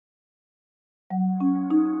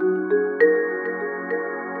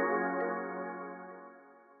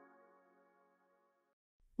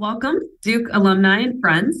Welcome, Duke alumni and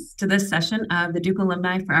friends, to this session of the Duke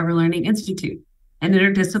Alumni Forever Learning Institute, an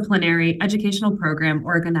interdisciplinary educational program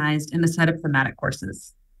organized in a set of thematic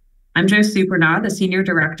courses. I'm Jo Supernaw, the Senior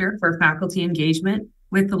Director for Faculty Engagement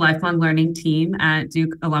with the Lifelong Learning team at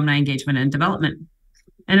Duke Alumni Engagement and Development.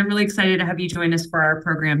 And I'm really excited to have you join us for our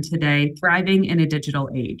program today, Thriving in a Digital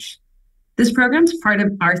Age. This program is part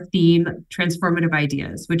of our theme, Transformative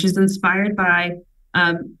Ideas, which is inspired by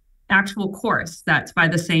actual course that's by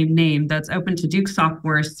the same name that's open to Duke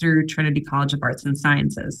sophomores through Trinity College of Arts and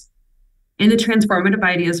Sciences. In the Transformative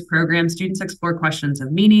Ideas program, students explore questions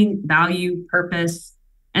of meaning, value, purpose,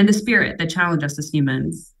 and the spirit that challenge us as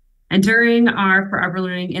humans. And during our Forever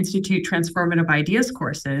Learning Institute Transformative Ideas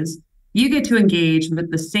courses, you get to engage with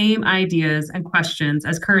the same ideas and questions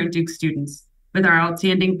as current Duke students with our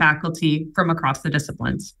outstanding faculty from across the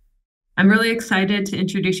disciplines. I'm really excited to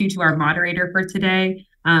introduce you to our moderator for today.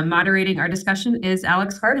 Moderating our discussion is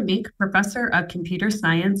Alex Hardemeek, Professor of Computer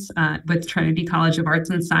Science with Trinity College of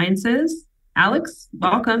Arts and Sciences. Alex,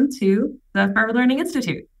 welcome to the Forever Learning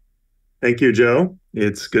Institute. Thank you, Jo.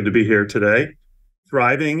 It's good to be here today.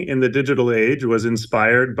 Thriving in the Digital Age was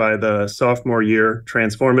inspired by the sophomore year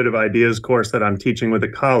Transformative Ideas course that I'm teaching with a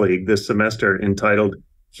colleague this semester entitled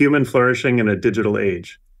Human Flourishing in a Digital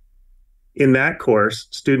Age. In that course,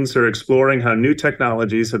 students are exploring how new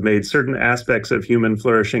technologies have made certain aspects of human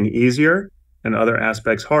flourishing easier and other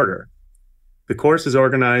aspects harder. The course is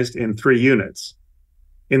organized in 3 units.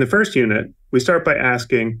 In the first unit, we start by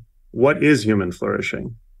asking, what is human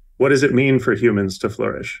flourishing? What does it mean for humans to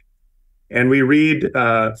flourish? And we read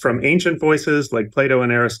from ancient voices like Plato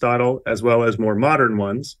and Aristotle, as well as more modern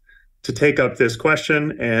ones, to take up this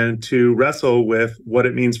question and to wrestle with what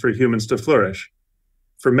it means for humans to flourish.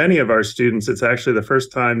 For many of our students, it's actually the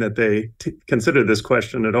first time that they consider this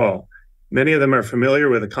question at all. Many of them are familiar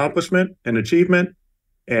with accomplishment and achievement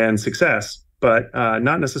and success, but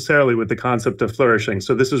not necessarily with the concept of flourishing.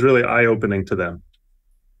 So this is really eye-opening to them.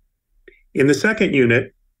 In the second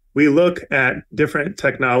unit, we look at different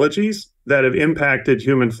technologies that have impacted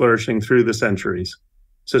human flourishing through the centuries.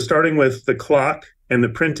 So starting with the clock and the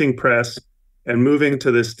printing press and moving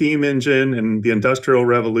to the steam engine and the Industrial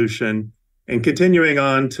Revolution, and continuing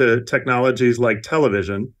on to technologies like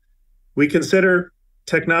television, we consider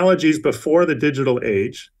technologies before the digital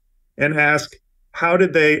age and ask, how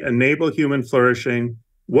did they enable human flourishing?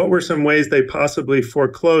 What were some ways they possibly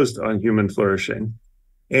foreclosed on human flourishing?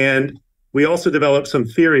 And we also developed some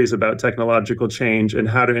theories about technological change and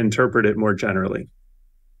how to interpret it more generally.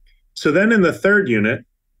 So then in the third unit,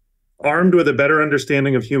 armed with a better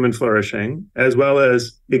understanding of human flourishing, as well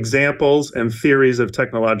as examples and theories of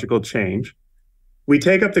technological change, we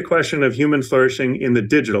take up the question of human flourishing in the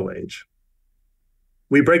digital age.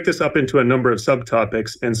 We break this up into a number of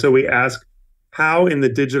subtopics, and so we ask, how in the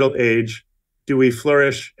digital age do we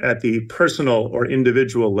flourish at the personal or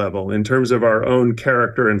individual level in terms of our own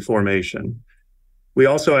character and formation? We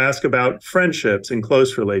also ask about friendships and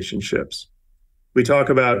close relationships. We talk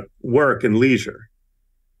about work and leisure.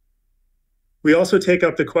 We also take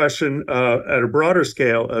up the question at a broader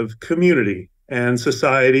scale of community and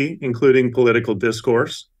society, including political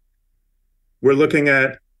discourse. We're looking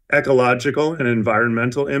at ecological and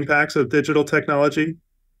environmental impacts of digital technology.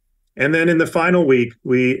 And then in the final week,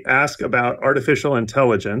 we ask about artificial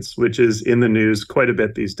intelligence, which is in the news quite a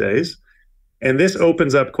bit these days. And this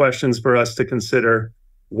opens up questions for us to consider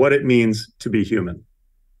what it means to be human.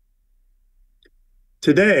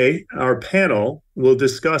 Today, our panel will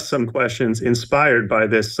discuss some questions inspired by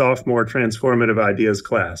this sophomore Transformative Ideas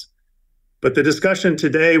class. But the discussion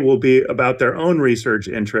today will be about their own research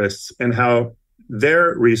interests and how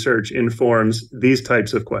their research informs these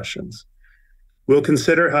types of questions. We'll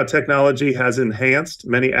consider how technology has enhanced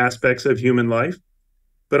many aspects of human life,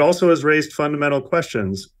 but also has raised fundamental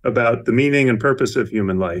questions about the meaning and purpose of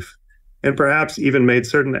human life, and perhaps even made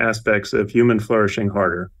certain aspects of human flourishing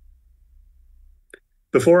harder.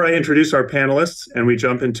 Before I introduce our panelists and we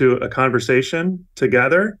jump into a conversation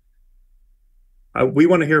together, we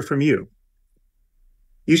want to hear from you.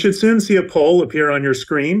 You should soon see a poll appear on your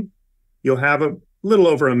screen. You'll have a little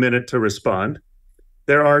over a minute to respond.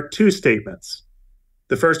 There are 2 statements.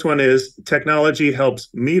 The first one is, technology helps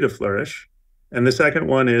me to flourish. And the second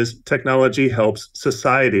one is, technology helps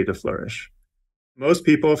society to flourish. Most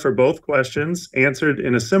people for both questions answered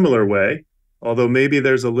in a similar way, although maybe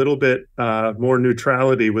there's a little bit more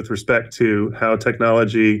neutrality with respect to how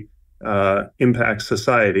technology impacts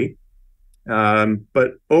society.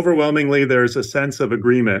 But overwhelmingly, there's a sense of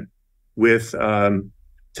agreement with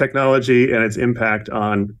technology and its impact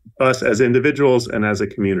on us as individuals and as a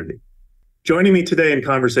community. Joining me today in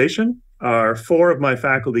conversation are four of my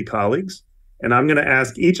faculty colleagues, and I'm going to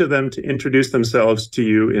ask each of them to introduce themselves to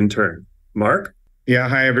you in turn. Mark? Yeah,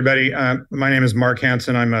 hi, everybody. My name is Mark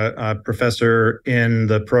Hansen. I'm a professor in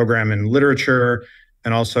the program in literature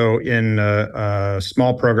and also in a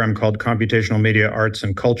small program called Computational Media Arts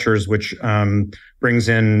and Cultures, which brings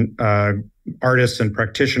in artists and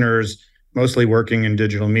practitioners, mostly working in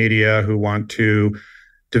digital media, who want to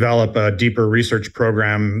develop a deeper research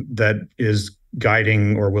program that is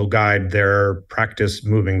guiding or will guide their practice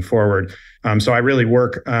moving forward. So I really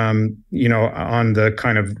work, on the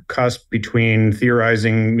kind of cusp between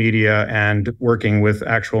theorizing media and working with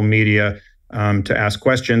actual media to ask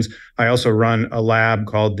questions. I also run a lab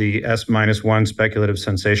called the S-1 Speculative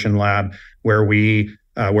Sensation Lab, where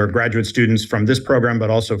where graduate students from this program, but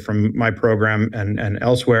also from my program and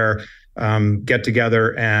elsewhere, get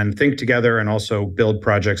together and think together and also build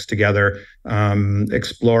projects together,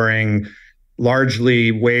 exploring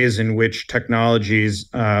largely ways in which technologies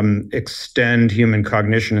extend human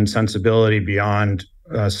cognition and sensibility beyond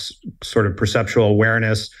sort of perceptual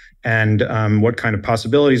awareness, and what kind of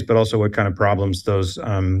possibilities, but also what kind of problems those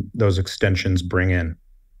extensions bring in.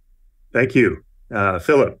 Thank you.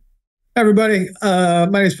 Philip. Hi, everybody. My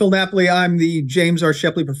name is Phil Napoli. I'm the James R.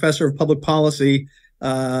 Shepley Professor of Public Policy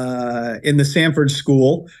in the Sanford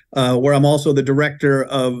School, where I'm also the director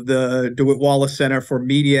of the DeWitt Wallace Center for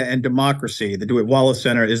Media and Democracy. The DeWitt Wallace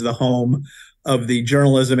Center is the home of the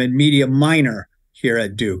journalism and media minor here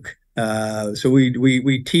at Duke. So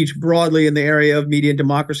we teach broadly in the area of media and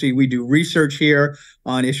democracy. We do research here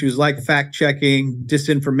on issues like fact-checking,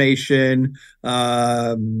 disinformation,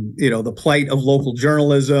 the plight of local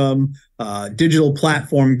journalism, digital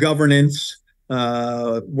platform governance,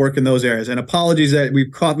 work in those areas. And apologies that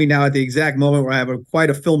we've caught me now at the exact moment where I have quite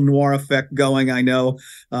a film noir effect going, I know,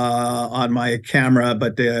 on my camera,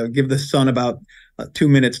 but give the sun about 2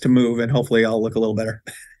 minutes to move and hopefully I'll look a little better.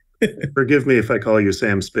 Forgive me if I call you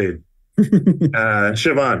Sam Spade.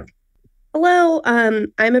 Siobhan. Hello,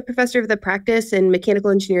 I'm a professor of the practice in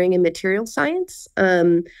mechanical engineering and material science.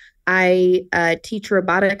 I teach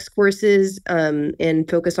robotics courses and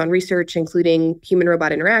focus on research, including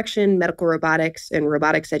human-robot interaction, medical robotics, and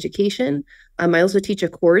robotics education. I also teach a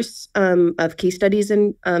course of case studies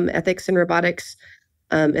in ethics and robotics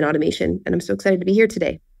and automation, and I'm so excited to be here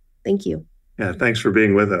today. Thank you. Yeah, thanks for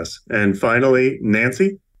being with us. And finally,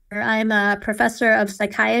 Nancy. I'm a professor of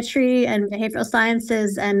psychiatry and behavioral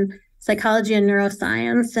sciences and psychology and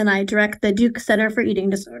neuroscience, and I direct the Duke Center for Eating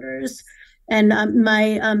Disorders. And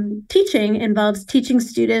my teaching involves teaching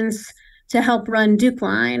students to help run Duke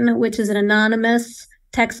Line, which is an anonymous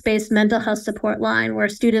text-based mental health support line where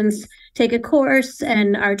students take a course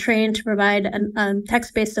and are trained to provide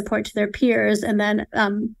text-based support to their peers, and then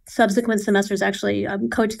subsequent semesters actually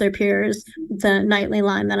coach their peers. It's a nightly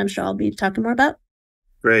line that I'm sure I'll be talking more about.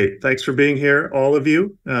 Great. Thanks for being here, all of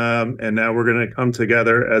you. And now we're going to come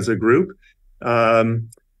together as a group.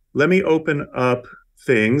 Let me open up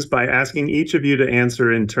things by asking each of you to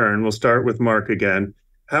answer in turn. We'll start with Mark again.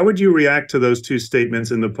 How would you react to those two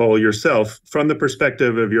statements in the poll yourself from the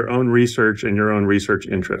perspective of your own research and your own research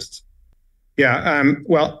interests? Yeah,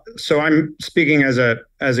 well, so I'm speaking as a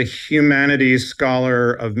humanities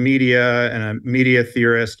scholar of media and a media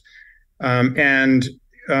theorist.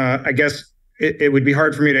 I guess it would be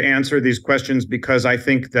hard for me to answer these questions because I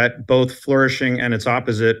think that both flourishing and its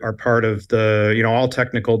opposite are part of the, all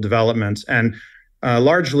technical developments. And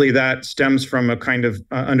largely that stems from a kind of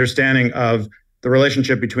understanding of the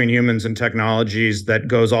relationship between humans and technologies that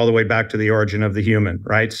goes all the way back to the origin of the human,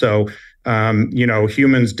 right? So,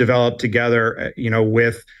 humans develop together,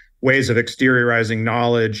 with ways of exteriorizing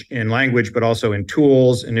knowledge in language, but also in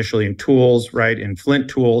tools, initially in tools, right? In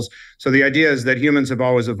flint tools. So the idea is that humans have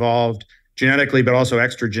always evolved genetically, but also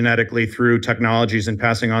extragenetically through technologies and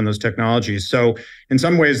passing on those technologies. So in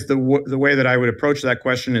some ways, the way that I would approach that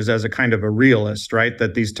question is as a kind of a realist, right?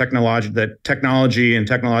 That technology and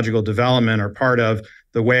technological development are part of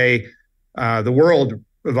the way the world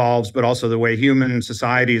evolves, but also the way human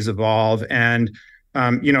societies evolve. And,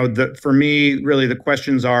 for me, really the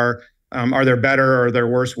questions are there better or are there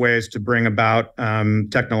worse ways to bring about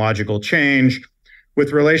technological change?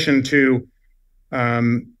 With relation to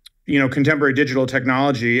contemporary digital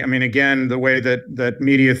technology, I mean, again, the way that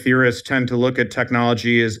media theorists tend to look at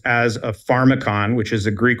technology is as a pharmakon, which is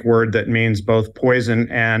a Greek word that means both poison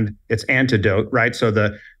and its antidote, right? So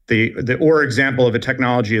the example of a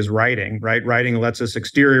technology is writing, right? Writing lets us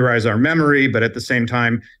exteriorize our memory, but at the same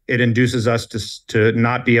time, it induces us to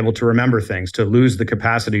not be able to remember things, to lose the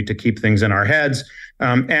capacity to keep things in our heads.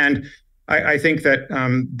 I think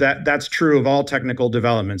that that's true of all technical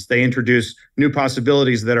developments. They introduce new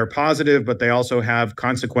possibilities that are positive, but they also have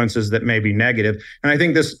consequences that may be negative. And I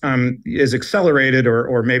think this is accelerated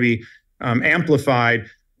or maybe amplified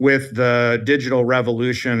with the digital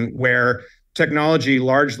revolution, where technology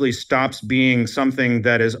largely stops being something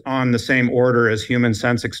that is on the same order as human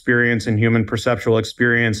sense experience and human perceptual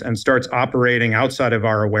experience and starts operating outside of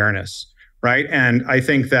our awareness, right? And I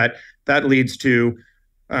think that leads to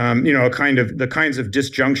the kinds of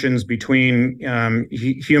disjunctions between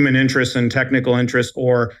human interests and technical interests,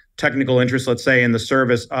 or technical interests, let's say, in the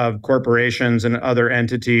service of corporations and other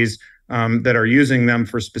entities that are using them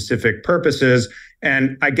for specific purposes.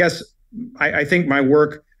 And I guess I think my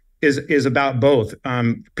work is about both,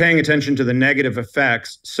 paying attention to the negative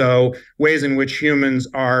effects, so ways in which humans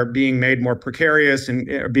are being made more precarious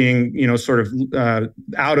and being, made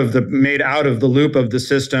out of the loop of the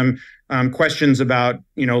system. Questions about,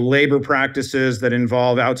 labor practices that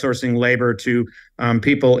involve outsourcing labor to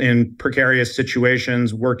people in precarious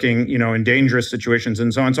situations, working, in dangerous situations,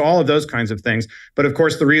 and so on. So all of those kinds of things. But of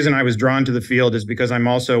course, the reason I was drawn to the field is because I'm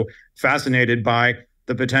also fascinated by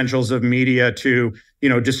the potentials of media to,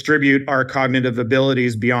 distribute our cognitive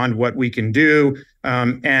abilities beyond what we can do,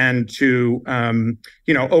 and to,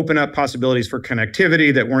 open up possibilities for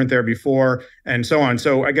connectivity that weren't there before, and so on.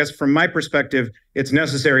 So I guess from my perspective, it's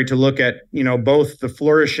necessary to look at, both the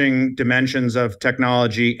flourishing dimensions of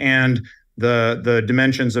technology and the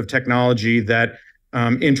dimensions of technology that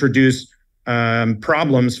introduce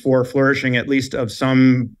problems for flourishing, at least of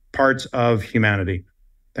some parts of humanity.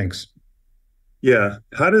 Thanks. Yeah.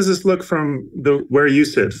 How does this look from where you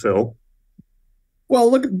sit, Phil? Well,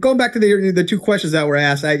 look, going back to the two questions that were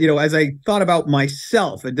asked, as I thought about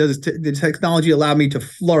myself, does the technology allow me to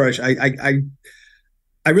flourish? I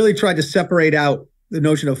really tried to separate out the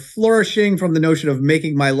notion of flourishing from the notion of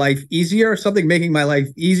making my life easier, something making my life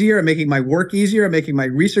easier and making my work easier, and making my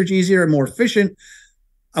research easier and more efficient.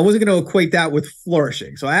 I wasn't going to equate that with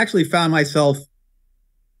flourishing. So I actually found myself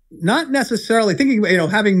not necessarily thinking,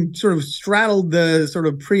 having sort of straddled the sort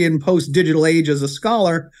of pre and post digital age as a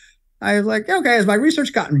scholar, I was like, okay, has my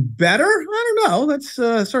research gotten better? I don't know. That's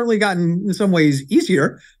certainly gotten in some ways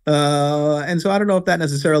easier. And so I don't know if that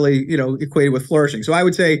necessarily, equated with flourishing. So I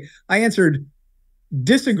would say I answered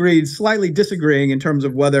slightly disagreeing in terms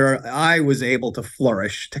of whether I was able to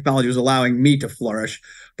flourish. Technology was allowing me to flourish.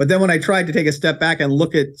 But then when I tried to take a step back and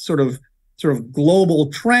look at sort of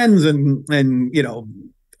global trends and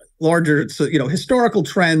larger, historical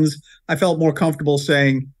trends, I felt more comfortable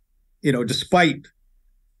saying, despite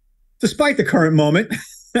the current moment,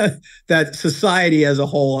 that society as a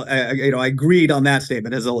whole, I agreed on that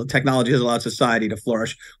statement, as technology has allowed society to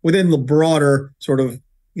flourish within the broader sort of,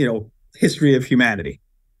 history of humanity.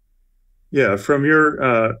 Yeah, from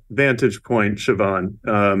your vantage point,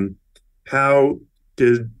 Siobhan, how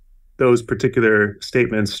did those particular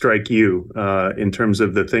statements strike you in terms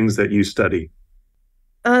of the things that you study?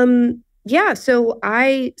 So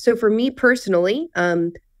for me personally,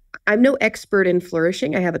 I'm no expert in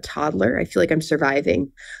flourishing. I have a toddler. I feel like I'm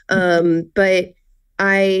surviving. But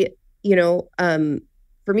for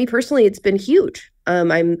me personally, it's been huge.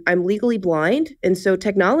 I'm legally blind, and so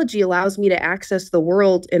technology allows me to access the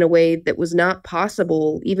world in a way that was not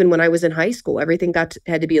possible even when I was in high school. Everything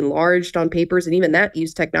had to be enlarged on papers, and even that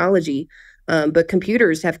used technology. But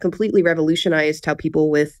computers have completely revolutionized how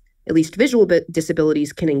people with at least visual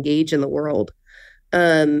disabilities can engage in the world.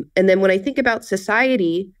 And then when I think about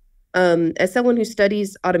society, as someone who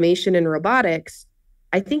studies automation and robotics,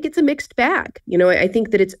 I think it's a mixed bag. I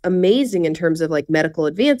think that it's amazing in terms of like medical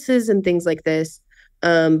advances and things like this.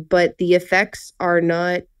 But the effects are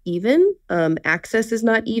not even, access is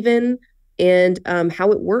not even, and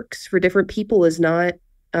how it works for different people is not,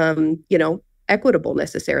 equitable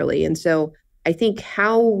necessarily. And so I think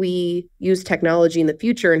how we use technology in the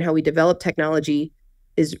future and how we develop technology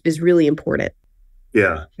is really important.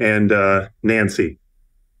 Yeah. And Nancy.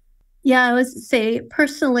 Yeah, I would say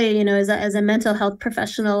personally, as a mental health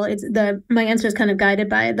professional, my answer is kind of guided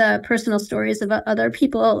by the personal stories of other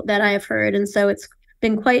people that I have heard. And so it's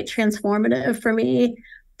been quite transformative for me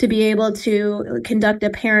to be able to conduct a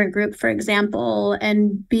parent group, for example,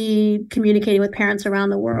 and be communicating with parents around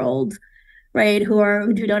the world, right,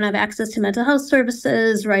 who don't have access to mental health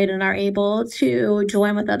services, right, and are able to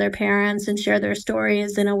join with other parents and share their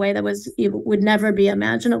stories in a way that would never be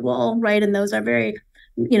imaginable, right? And those are very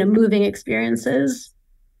moving experiences.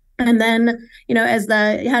 And then, as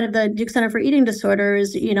the head of the Duke Center for Eating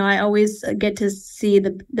Disorders, I always get to see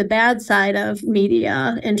the bad side of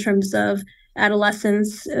media in terms of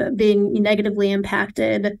adolescents being negatively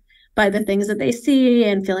impacted by the things that they see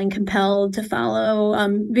and feeling compelled to follow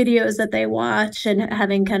videos that they watch and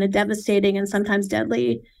having kind of devastating and sometimes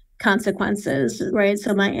deadly consequences, right?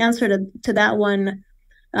 So my answer to that one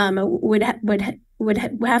would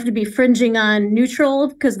have to be fringing on neutral,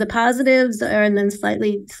 because the positives are, and then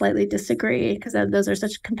slightly disagree, because those are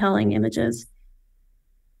such compelling images.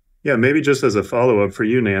 Yeah, maybe just as a follow-up for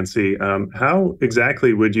you, Nancy, how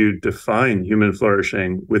exactly would you define human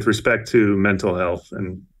flourishing with respect to mental health?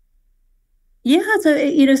 And yeah,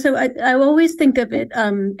 so I always think of it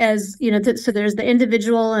as, so there's the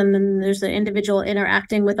individual, and then there's the individual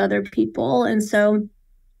interacting with other people. And so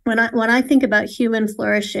when I think about human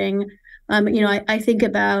flourishing, I think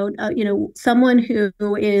about someone who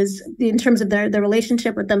is, in terms of their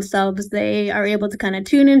relationship with themselves, they are able to kind of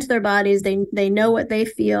tune into their bodies. They know what they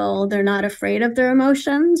feel. They're not afraid of their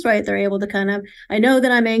emotions, right? They're able to kind of, I know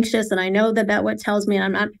that I'm anxious, and I know that what tells me, and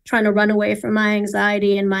I'm not trying to run away from my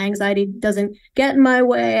anxiety, and my anxiety doesn't get in my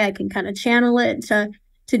way. I can kind of channel it to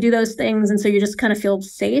do those things, and so you just kind of feel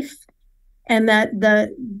safe. And that the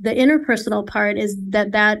interpersonal part is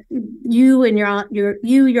that you and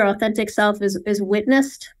your authentic self is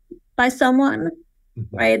witnessed by someone,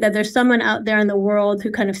 right? That there's someone out there in the world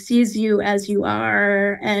who kind of sees you as you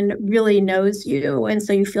are and really knows you, and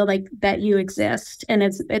so you feel like that you exist. And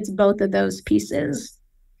it's both of those pieces.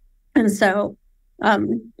 And so,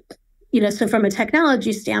 so from a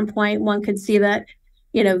technology standpoint, one could see that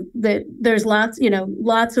that there's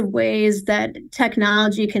lots of ways that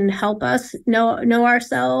technology can help us know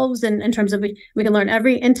ourselves, and in terms of we can learn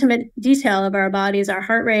every intimate detail of our bodies, our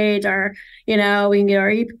heart rate, our we can get our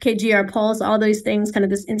EKG, our pulse, all these things, kind of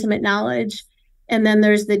this intimate knowledge. And then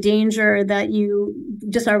there's the danger that you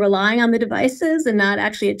just are relying on the devices and not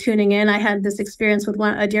actually tuning in. I had this experience with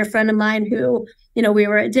a dear friend of mine who, we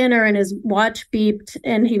were at dinner and his watch beeped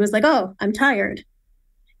and he was like, "Oh, I'm tired."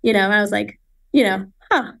 And I was like,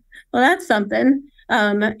 well, that's something,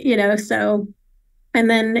 so, and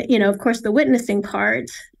then, of course, the witnessing part,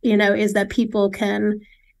 is that people can,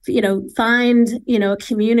 find, a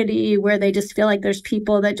community where they just feel like there's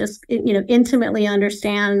people that just, intimately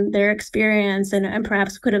understand their experience and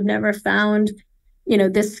perhaps could have never found,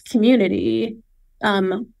 this community.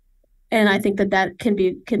 And I think that can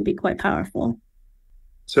be quite powerful.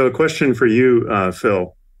 So a question for you,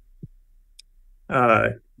 Phil.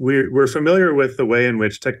 We're familiar with the way in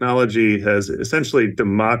which technology has essentially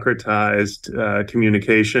democratized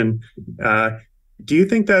communication. Do you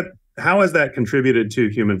think how has that contributed to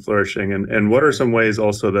human flourishing? And what are some ways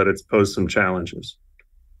also that it's posed some challenges?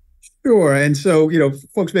 Sure. And so,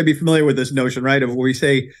 folks may be familiar with this notion, right, of where we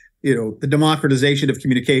say, the democratization of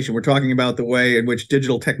communication. We're talking about the way in which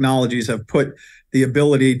digital technologies have put the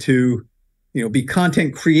ability to be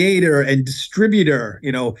content creator and distributor,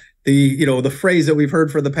 the phrase that we've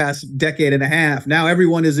heard for the past decade and a half. Now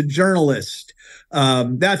everyone is a journalist.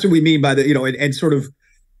 That's what we mean by and sort of,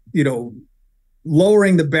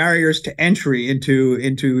 lowering the barriers to entry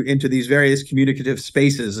into these various communicative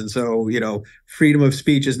spaces. And so, freedom of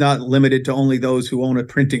speech is not limited to only those who own a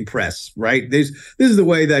printing press, right? This is the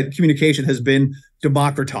way that communication has been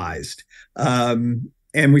democratized.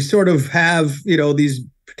 And we sort of have, these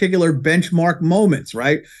particular benchmark moments,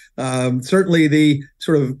 right? Certainly the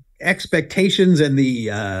sort of expectations and the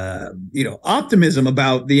optimism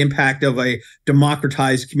about the impact of a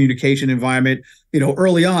democratized communication environment.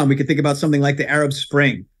 Early on, we could think about something like the Arab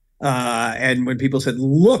Spring, and when people said,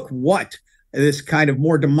 "Look what this kind of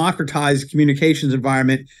more democratized communications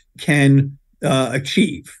environment can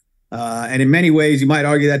achieve," and in many ways, you might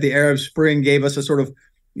argue that the Arab Spring gave us a sort of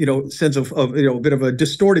sense of a bit of a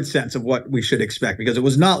distorted sense of what we should expect, because it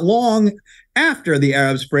was not long after the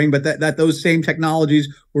Arab Spring, but that those same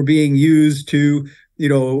technologies were being used to,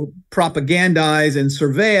 propagandize and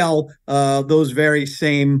surveil those very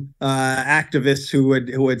same activists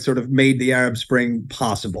who had sort of made the Arab Spring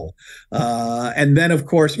possible. And then, of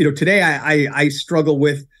course, today I struggle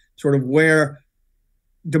with sort of where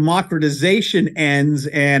democratization ends,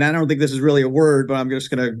 and I don't think this is really a word, but I'm just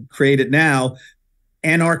going to create it now.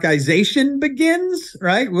 Anarchization begins,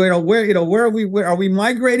 right? Where are we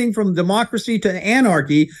migrating from democracy to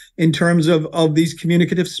anarchy in terms of these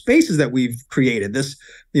communicative spaces that we've created? This,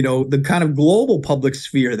 the kind of global public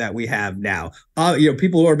sphere that we have now.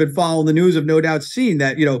 People who have been following the news have no doubt seen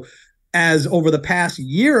that, as over the past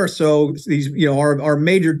year or so, these, our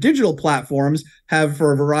major digital platforms have,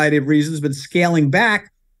 for a variety of reasons, been scaling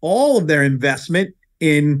back all of their investment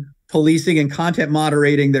in policing and content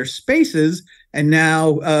moderating their spaces. And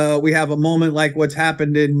now we have a moment like what's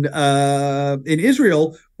happened in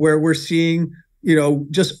Israel, where we're seeing,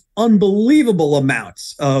 just unbelievable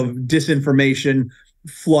amounts of disinformation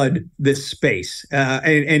flood this space,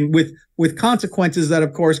 and with consequences that,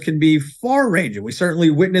 of course, can be far-ranging. We certainly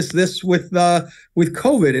witnessed this with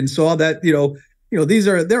COVID and saw that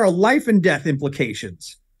there are life and death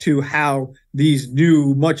implications to how these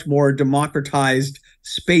new, much more democratized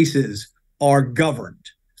spaces are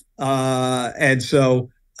governed, and so.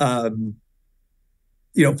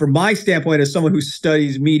 From my standpoint, as someone who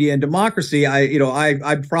studies media and democracy,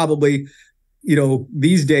 I probably,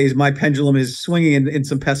 these days my pendulum is swinging in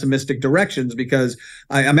some pessimistic directions, because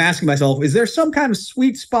I'm asking myself, is there some kind of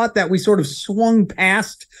sweet spot that we sort of swung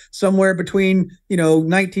past somewhere between,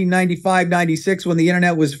 1995, 96, when the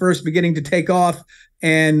internet was first beginning to take off,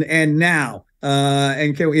 and now?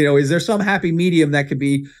 Is there some happy medium that could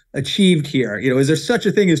be achieved here? Is there such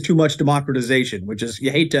a thing as too much democratization, which is,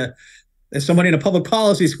 you hate to, as somebody in a public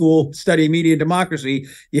policy school studying media and democracy,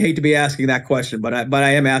 you hate to be asking that question, but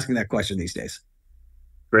I am asking that question these days.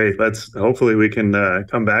 Great. Hopefully we can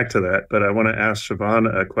come back to that. But I want to ask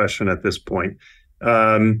Siobhan a question at this point.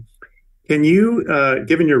 Can you,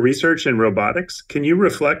 given your research in robotics, can you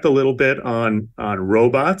reflect a little bit on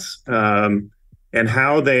robots and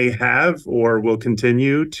how they have or will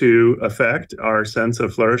continue to affect our sense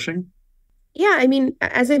of flourishing? Yeah, I mean,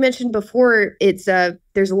 as I mentioned before, it's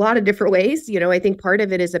there's a lot of different ways. I think part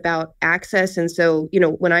of it is about access. And so,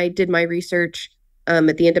 when I did my research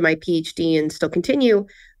at the end of my PhD and still continue,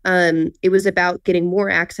 it was about getting more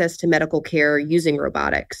access to medical care using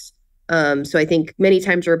robotics. So I think many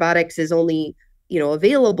times robotics is only,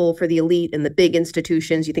 available for the elite and the big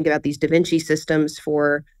institutions. You think about these Da Vinci systems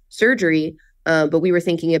for surgery. But we were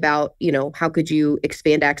thinking about, how could you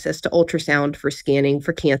expand access to ultrasound for scanning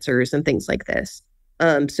for cancers and things like this.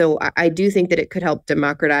 So I do think that it could help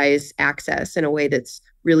democratize access in a way that's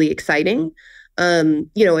really exciting.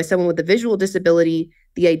 As someone with a visual disability,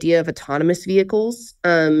 the idea of autonomous vehicles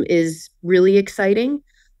is really exciting.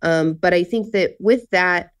 But I think that with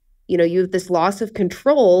that, you have this loss of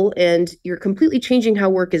control and you're completely changing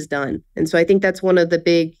how work is done. And so I think that's one of the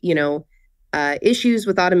big, issues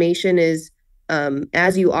with automation is,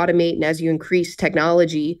 as you automate and as you increase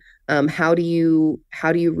technology, how do you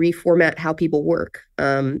reformat how people work?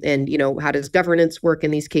 And how does governance work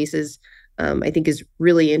in these cases? I think is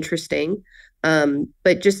really interesting.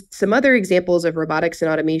 But just some other examples of robotics and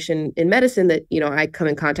automation in medicine that I come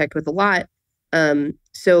in contact with a lot.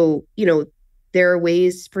 So there are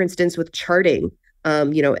ways, for instance, with charting.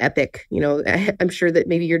 Epic. I'm sure that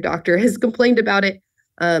maybe your doctor has complained about it.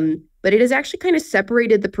 But it has actually kind of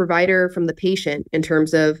separated the provider from the patient in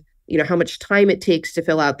terms of, how much time it takes to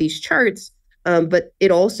fill out these charts. But it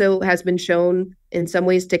also has been shown in some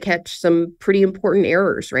ways to catch some pretty important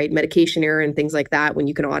errors, right? Medication error and things like that, when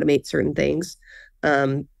you can automate certain things,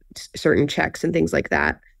 certain checks and things like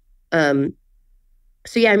that. So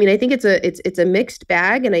yeah, I mean, I think it's a mixed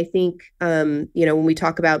bag. And I think, when we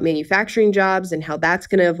talk about manufacturing jobs and how that's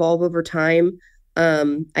going to evolve over time,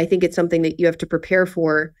 I think it's something that you have to prepare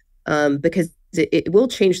for. Because it will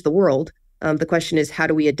change the world. The question is, how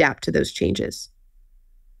do we adapt to those changes?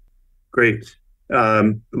 Great.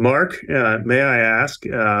 Mark, may I ask,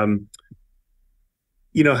 how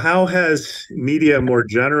has media more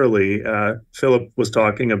generally, Philip was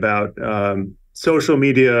talking about social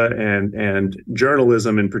media and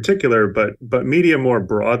journalism in particular, but media more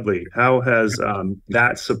broadly, how has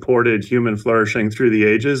that supported human flourishing through the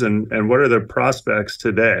ages, and what are the prospects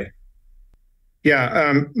today?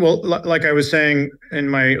 Yeah, well, like I was saying in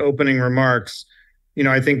my opening remarks,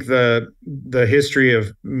 I think the history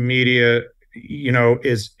of media,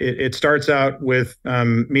 it starts out with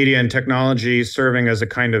media and technology serving as a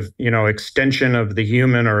kind of, extension of the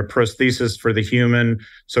human, or a prosthesis for the human.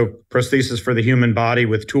 So prosthesis for the human body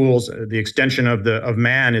with tools. The extension of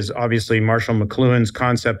man is obviously Marshall McLuhan's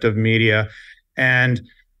concept of media. And,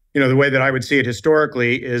 the way that I would see it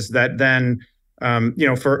historically is that then,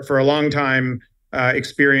 for a long time,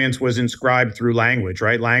 experience was inscribed through language,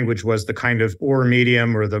 right? Language was the kind of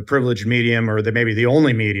medium, or the privileged medium, or maybe the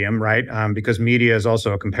only medium, right? Because media is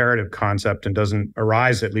also a comparative concept and doesn't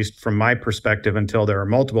arise, at least from my perspective, until there are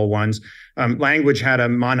multiple ones. Language had a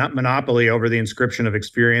monopoly over the inscription of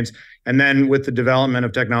experience. And then with the development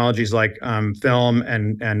of technologies like film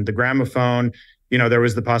and the gramophone, there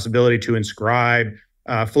was the possibility to inscribe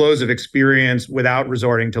flows of experience without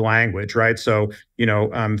resorting to language, right? So,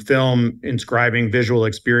 film inscribing visual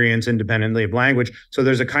experience independently of language. So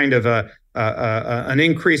there's a kind of a an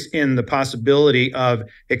increase in the possibility of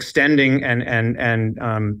extending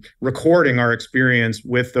and recording our experience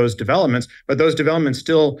with those developments, but those developments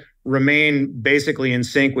still remain basically in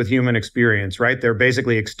sync with human experience, right? They're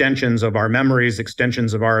basically extensions of our memories,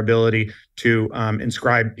 extensions of our ability to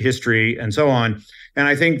inscribe history and so on. And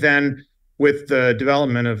I think then with the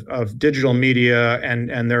development of digital media,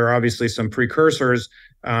 and there are obviously some precursors,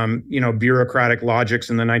 bureaucratic logics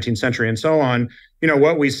in the 19th century and so on,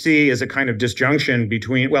 what we see is a kind of disjunction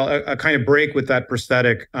between, a kind of break with that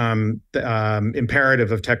prosthetic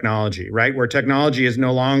imperative of technology, right? Where technology is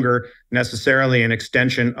no longer necessarily an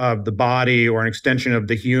extension of the body or an extension of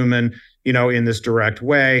the human, in this direct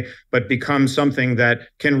way, but becomes something that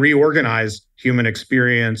can reorganize human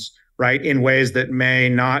experience, right, in ways that may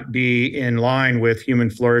not be in line with human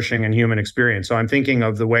flourishing and human experience. So I'm thinking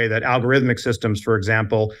of the way that algorithmic systems, for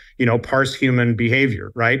example, parse human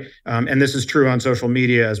behavior, right? And this is true on social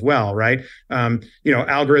media as well, right?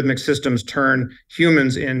 Algorithmic systems turn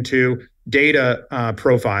humans into data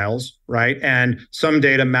profiles, right? And some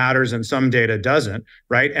data matters and some data doesn't,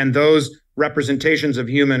 right? And those representations of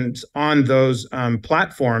humans on those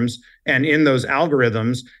platforms and in those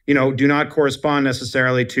algorithms, do not correspond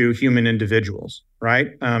necessarily to human individuals, right?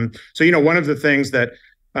 So, one of the things that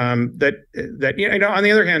on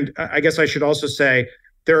the other hand, I guess I should also say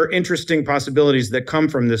there are interesting possibilities that come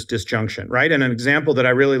from this disjunction, right? And an example that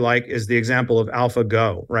I really like is the example of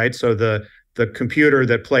AlphaGo, right? So the computer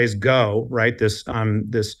that plays Go, right?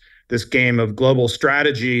 This game of global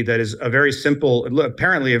strategy that is a very simple,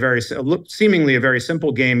 apparently seemingly a very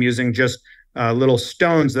simple game using just little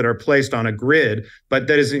stones that are placed on a grid, but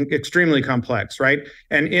that is extremely complex, right?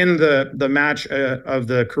 And in the match of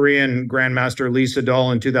the Korean Grandmaster Lee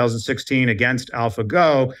Sedol in 2016 against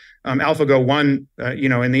AlphaGo, AlphaGo won,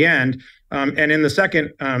 in the end. And in the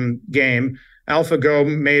second game,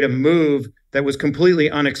 AlphaGo made a move that was completely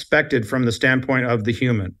unexpected from the standpoint of the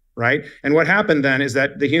human, right? And what happened then is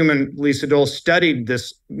that the human, Lee Sedol, studied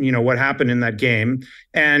this, what happened in that game,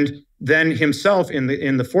 and then himself in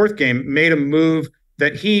the fourth game made a move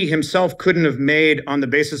that he himself couldn't have made on the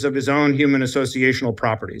basis of his own human associational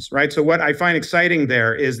properties, right? So what I find exciting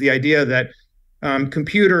there is the idea that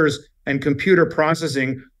computers and computer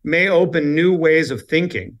processing may open new ways of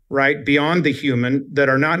thinking, right, beyond the human that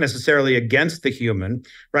are not necessarily against the human,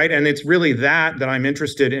 right? And it's really that I'm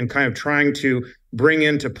interested in kind of trying to bring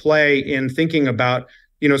into play in thinking about,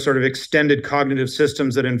 sort of extended cognitive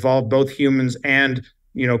systems that involve both humans and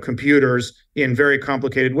computers in very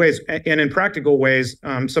complicated ways and in practical ways,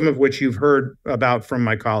 some of which you've heard about from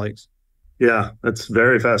my colleagues. Yeah, that's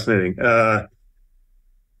very fascinating.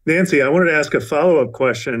 Nancy, I wanted to ask a follow-up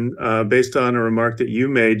question based on a remark that you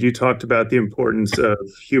made. You talked about the importance of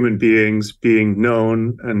human beings being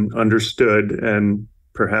known and understood and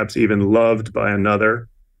perhaps even loved by another.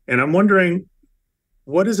 And I'm wondering,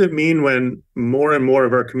 what does it mean when more and more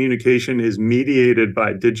of our communication is mediated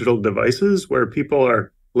by digital devices, where people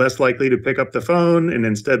are less likely to pick up the phone and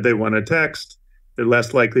instead they want to text? They're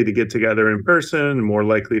less likely to get together in person and more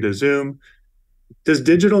likely to Zoom. Does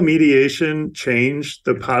digital mediation change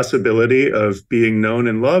the possibility of being known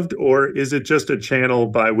and loved, or is it just a channel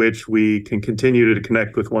by which we can continue to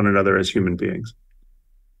connect with one another as human beings?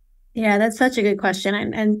 Yeah, that's such a good question,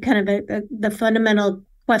 and kind of the fundamental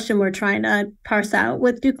question we're trying to parse out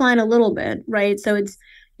with DukeLine a little bit, right? So it's,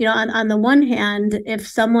 on the one hand, if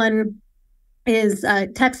someone is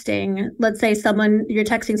texting, let's say you're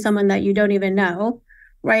texting someone that you don't even know,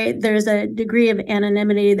 right? There's a degree of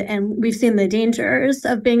anonymity, and we've seen the dangers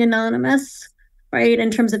of being anonymous, right?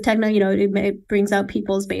 In terms of techno, it brings out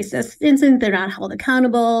people's basis instinct. They're not held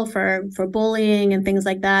accountable for bullying and things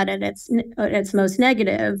like that, and it's most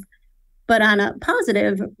negative. But on a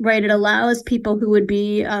positive, right, it allows people who would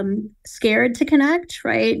be scared to connect,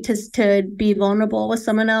 right, to be vulnerable with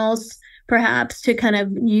someone else, perhaps to kind of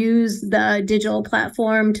use the digital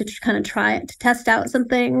platform to kind of to test out some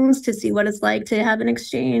things, to see what it's like to have an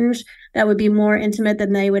exchange that would be more intimate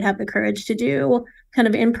than they would have the courage to do kind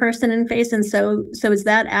of in person and face. And so it's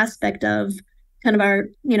that aspect of kind of our,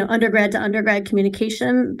 undergrad to undergrad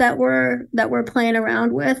communication that we're playing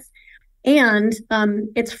around with. And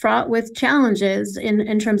it's fraught with challenges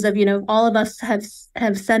in terms of, all of us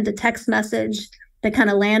have sent a text message that kind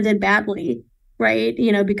of landed badly, right?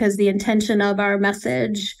 Because the intention of our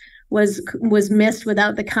message was missed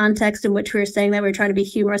without the context in which we were saying that we were trying to be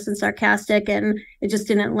humorous and sarcastic, and it just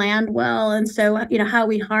didn't land well. And so, how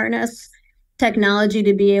we harness technology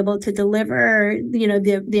to be able to deliver,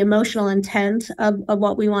 the emotional intent of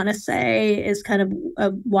what we want to say is kind of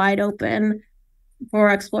a wide open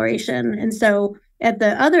for exploration. And so at the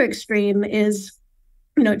other extreme is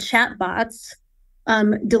chat bots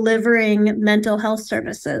delivering mental health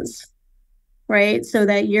services, right? So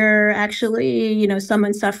that you're actually,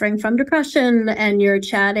 someone suffering from depression and you're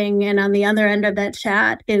chatting, and on the other end of that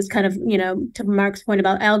chat is kind of, to Mark's point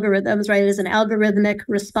about algorithms, right? It is an algorithmic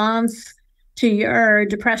response to your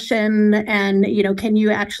depression. And, can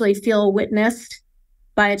you actually feel witnessed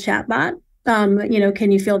by a chatbot?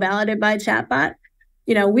 Can you feel validated by a chatbot?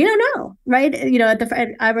 We don't know, right?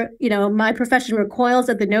 My profession recoils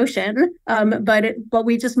at the notion, but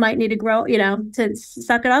we just might need to grow, to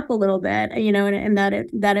suck it up a little bit, and that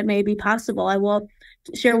it may be possible. I will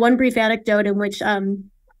share one brief anecdote in which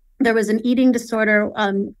there was an eating disorder,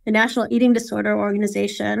 a national eating disorder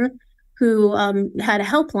organization who had a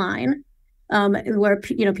helpline where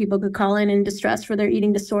people could call in distress for their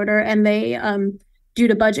eating disorder, and they due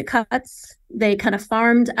to budget cuts, they kind of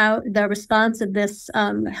farmed out the response of this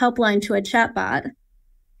helpline to a chatbot,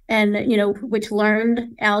 and which learned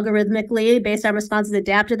algorithmically based on responses,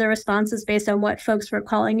 adapted their responses based on what folks were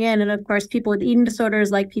calling in. And of course, people with eating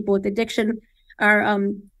disorders, like people with addiction, are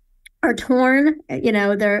torn.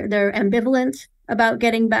 They're ambivalent about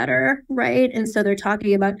getting better, right? And so they're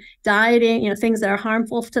talking about dieting, things that are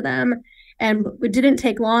harmful to them. And it didn't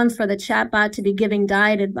take long for the chatbot to be giving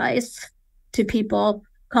diet advice to people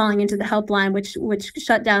calling into the helpline, which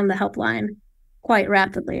shut down the helpline quite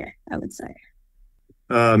rapidly, I would say.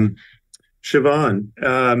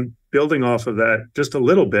 Siobhan, building off of that just a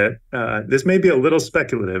little bit, this may be a little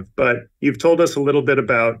speculative, but you've told us a little bit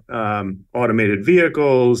about automated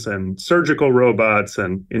vehicles and surgical robots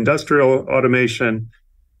and industrial automation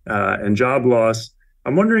and job loss.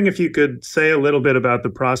 I'm wondering if you could say a little bit about the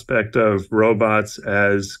prospect of robots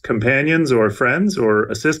as companions or friends or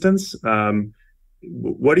assistants.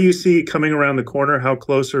 What do you see coming around the corner? How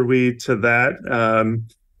close are we to that?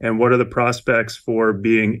 And what are the prospects for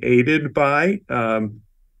being aided by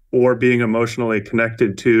or being emotionally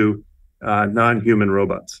connected to non-human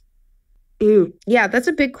robots? Yeah, that's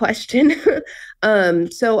a big question.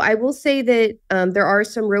 So I will say that there are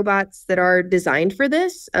some robots that are designed for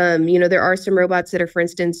this. There are some robots that are, for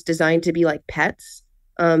instance, designed to be like pets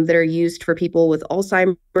that are used for people with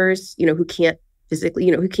Alzheimer's, who can't physically,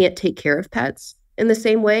 who can't take care of pets in the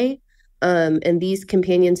same way. And these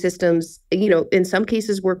companion systems, in some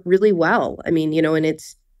cases work really well. And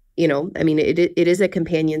it's, it is a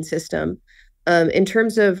companion system. In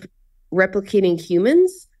terms of replicating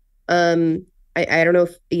humans, I don't know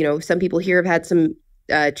if, some people here have had some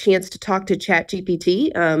chance to talk to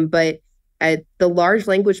ChatGPT, but the large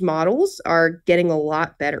language models are getting a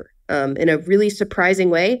lot better in a really surprising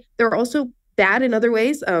way. They're also bad in other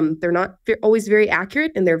ways. They're not always very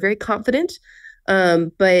accurate, and they're very confident.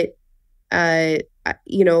 But the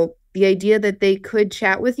idea that they could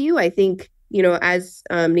chat with you, I think, as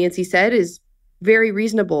Nancy said, is very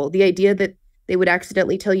reasonable. The idea that they would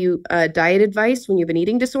accidentally tell you diet advice when you have an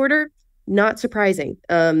eating disorder, not surprising.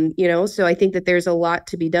 So I think that there's a lot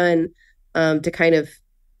to be done to kind of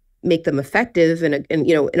make them effective and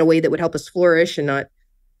in a way that would help us flourish and not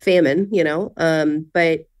famine,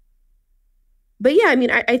 But yeah,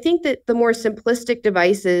 I think that the more simplistic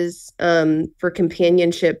devices for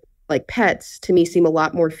companionship, like pets, to me seem a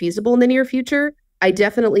lot more feasible in the near future. I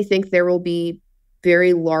definitely think there will be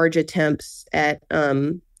very large attempts at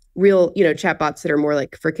real, chatbots that are more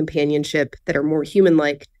like for companionship, that are more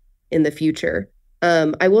human-like in the future.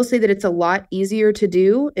 I will say that it's a lot easier to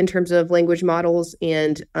do in terms of language models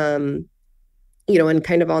and, and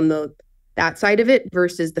kind of on that side of it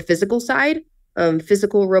versus the physical side.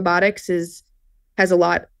 Physical robotics has a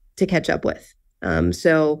lot to catch up with.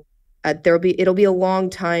 So it'll be a long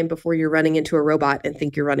time before you're running into a robot and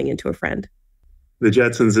think you're running into a friend. The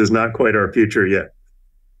Jetsons is not quite our future yet.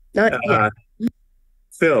 Not yet.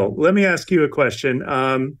 Phil, let me ask you a question.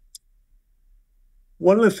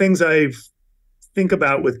 One of the things I think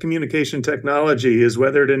about with communication technology is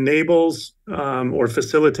whether it enables or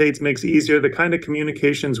facilitates, makes easier the kind of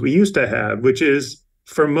communications we used to have, which is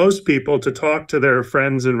for most people to talk to their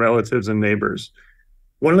friends and relatives and neighbors.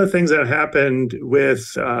 One of the things that happened with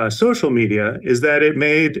social media is that it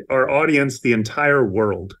made our audience the entire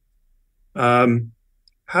world.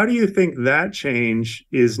 How do you think that change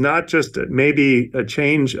is not just maybe a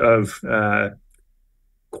change of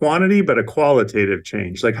quantity, but a qualitative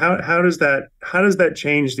change? Like how does that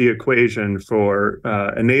change the equation for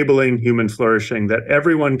enabling human flourishing, that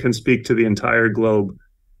everyone can speak to the entire globe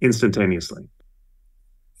instantaneously?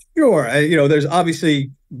 Sure. There's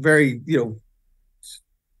obviously very,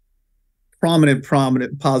 prominent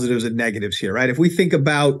positives and negatives here, right? If we think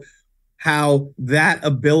about how that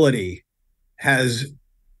ability has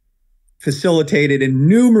facilitated in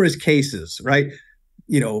numerous cases, right?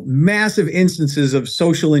 massive instances of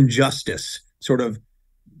social injustice sort of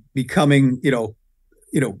becoming,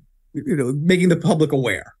 making the public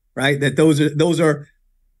aware, right? That those are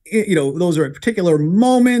particular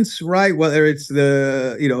moments, right? Whether it's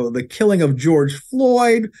the killing of George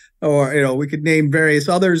Floyd, or we could name various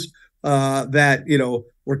others that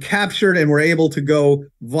were captured and were able to go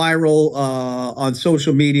viral on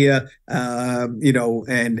social media,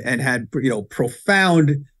 and had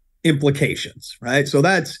profound implications, right? So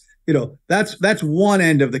that's one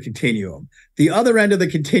end of the continuum. The other end of the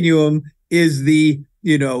continuum is the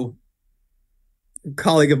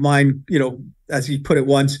colleague of mine, as he put it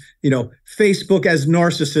once, Facebook as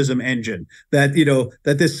narcissism engine, that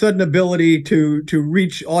this sudden ability to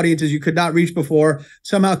reach audiences you could not reach before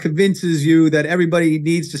somehow convinces you that everybody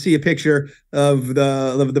needs to see a picture of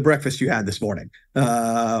the breakfast you had this morning,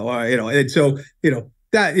 and so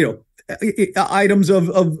items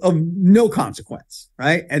of no consequence,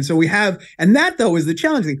 right? And so that though is the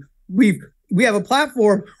challenging. We have a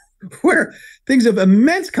platform where things of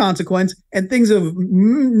immense consequence and things of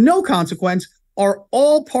no consequence are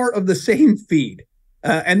all part of the same feed.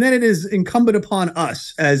 And then it is incumbent upon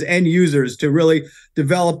us as end users to really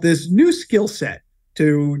develop this new skill set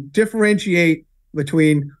to differentiate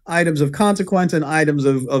between items of consequence and items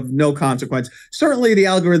of no consequence. Certainly the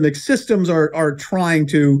algorithmic systems are trying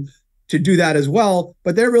to do that as well,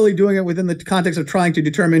 but they're really doing it within the context of trying to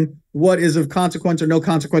determine what is of consequence or no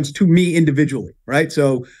consequence to me individually, right?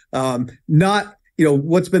 So not,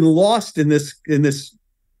 what's been lost in this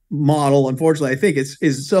model, unfortunately, I think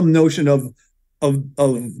is some notion of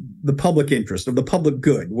the public interest, of the public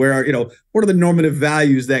good, where, what are the normative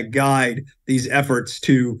values that guide these efforts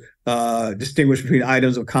to distinguish between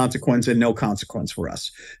items of consequence and no consequence for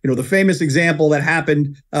us. The famous example that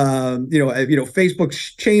happened, Facebook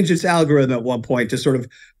changed its algorithm at one point to sort of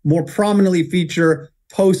more prominently feature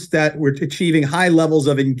posts that were achieving high levels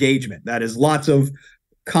of engagement. That is lots of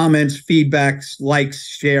comments, feedbacks, likes,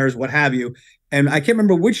 shares, what have you. And I can't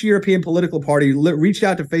remember which European political party reached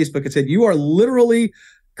out to Facebook and said, you are literally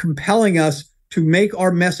compelling us to make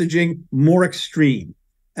our messaging more extreme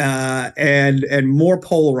and more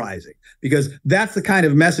polarizing, because that's the kind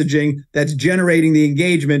of messaging that's generating the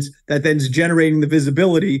engagements that then is generating the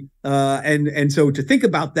visibility. And so to think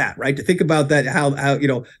about that, right? To think about that, how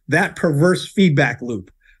that perverse feedback loop,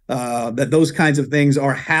 that those kinds of things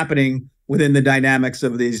are happening within the dynamics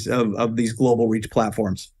of these global reach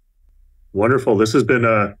platforms. Wonderful. This has been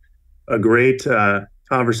a great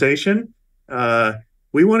conversation.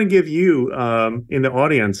 We want to give you in the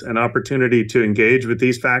audience an opportunity to engage with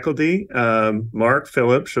these faculty. Mark,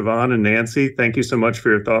 Philip, Siobhan, and Nancy, thank you so much for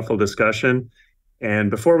your thoughtful discussion.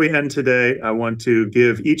 And before we end today, I want to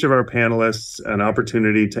give each of our panelists an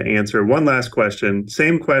opportunity to answer one last question.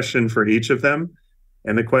 Same question for each of them.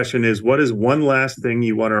 And the question is, what is one last thing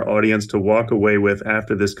you want our audience to walk away with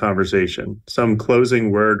after this conversation? Some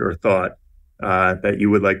closing word or thought that you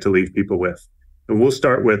would like to leave people with. And we'll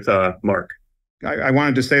start with Mark. I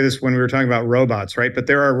wanted to say this when we were talking about robots, right? But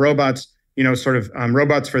there are robots,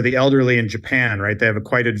 robots for the elderly in Japan, right? They have a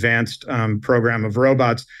quite advanced program of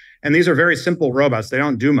robots. And these are very simple robots. They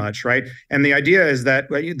don't do much, right? And the idea is that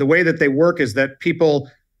the way that they work is that people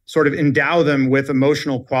sort of endow them with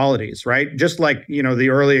emotional qualities, right? Just like, the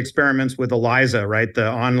early experiments with Eliza, right?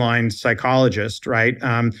 The online psychologist, right?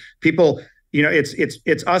 People,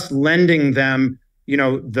 it's us lending them,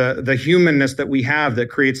 the humanness that we have that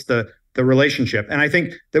creates the relationship. And I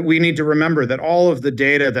think that we need to remember that all of the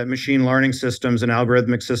data that machine learning systems and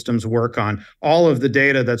algorithmic systems work on, all of the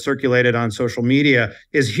data that's circulated on social media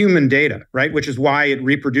is human data, right? Which is why it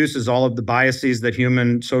reproduces all of the biases that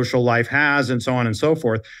human social life has and so on and so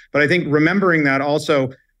forth. But I think remembering that also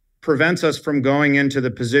prevents us from going into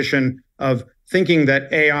the position of thinking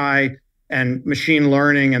that AI and machine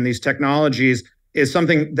learning and these technologies is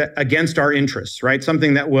something that against our interests, right?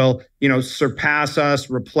 Something that will, surpass us,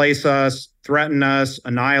 replace us, threaten us,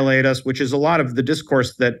 annihilate us, which is a lot of the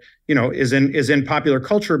discourse that, is in popular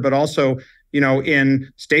culture, but also,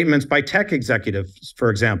 in statements by tech executives, for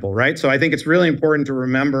example, right? So I think it's really important to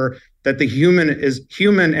remember that the human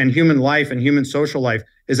and human life and human social life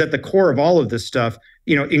is at the core of all of this stuff,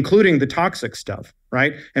 including the toxic stuff,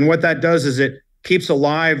 right? And what that does is it keeps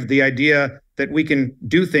alive the idea that we can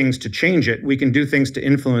do things to change it. We can do things to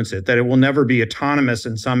influence it, that it will never be autonomous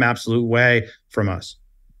in some absolute way from us.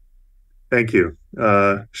 Thank you.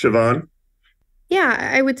 Siobhan? Yeah,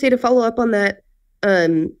 I would say to follow up on that,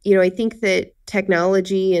 I think that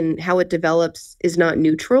technology and how it develops is not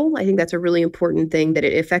neutral. I think that's a really important thing, that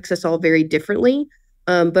it affects us all very differently.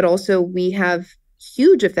 But also we have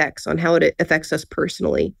huge effects on how it affects us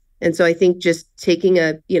personally. And so I think just taking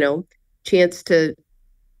a, chance to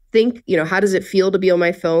think, how does it feel to be on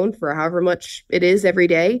my phone for however much it is every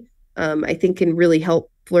day, I think can really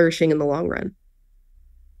help flourishing in the long run.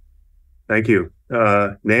 Thank you.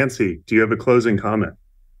 Nancy, do you have a closing comment?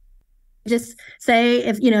 Just say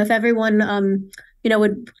if everyone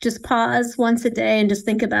would just pause once a day and just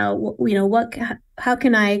think about how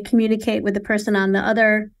can I communicate with the person on the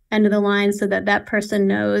other end of the line so that person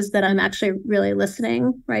knows that I'm actually really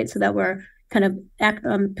listening, right? So that we're kind of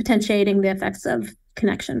potentiating the effects of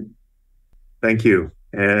connection. Thank you.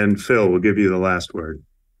 And Phil, we'll give you the last word.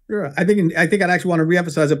 Sure. I think I'd actually want to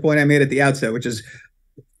reemphasize a point I made at the outset, which is,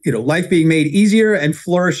 life being made easier and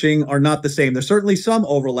flourishing are not the same. There's certainly some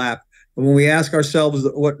overlap, but when we ask ourselves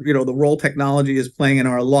what, the role technology is playing in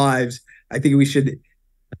our lives, I think we should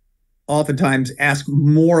oftentimes ask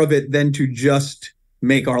more of it than to just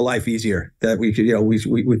make our life easier. That we could,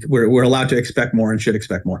 we're allowed to expect more and should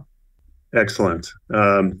expect more. Excellent.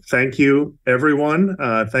 Thank you, everyone.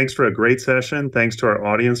 Thanks for a great session. Thanks to our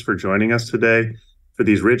audience for joining us today for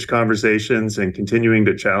these rich conversations and continuing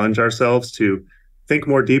to challenge ourselves to think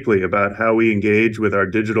more deeply about how we engage with our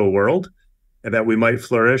digital world and that we might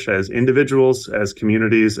flourish as individuals, as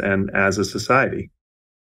communities, and as a society.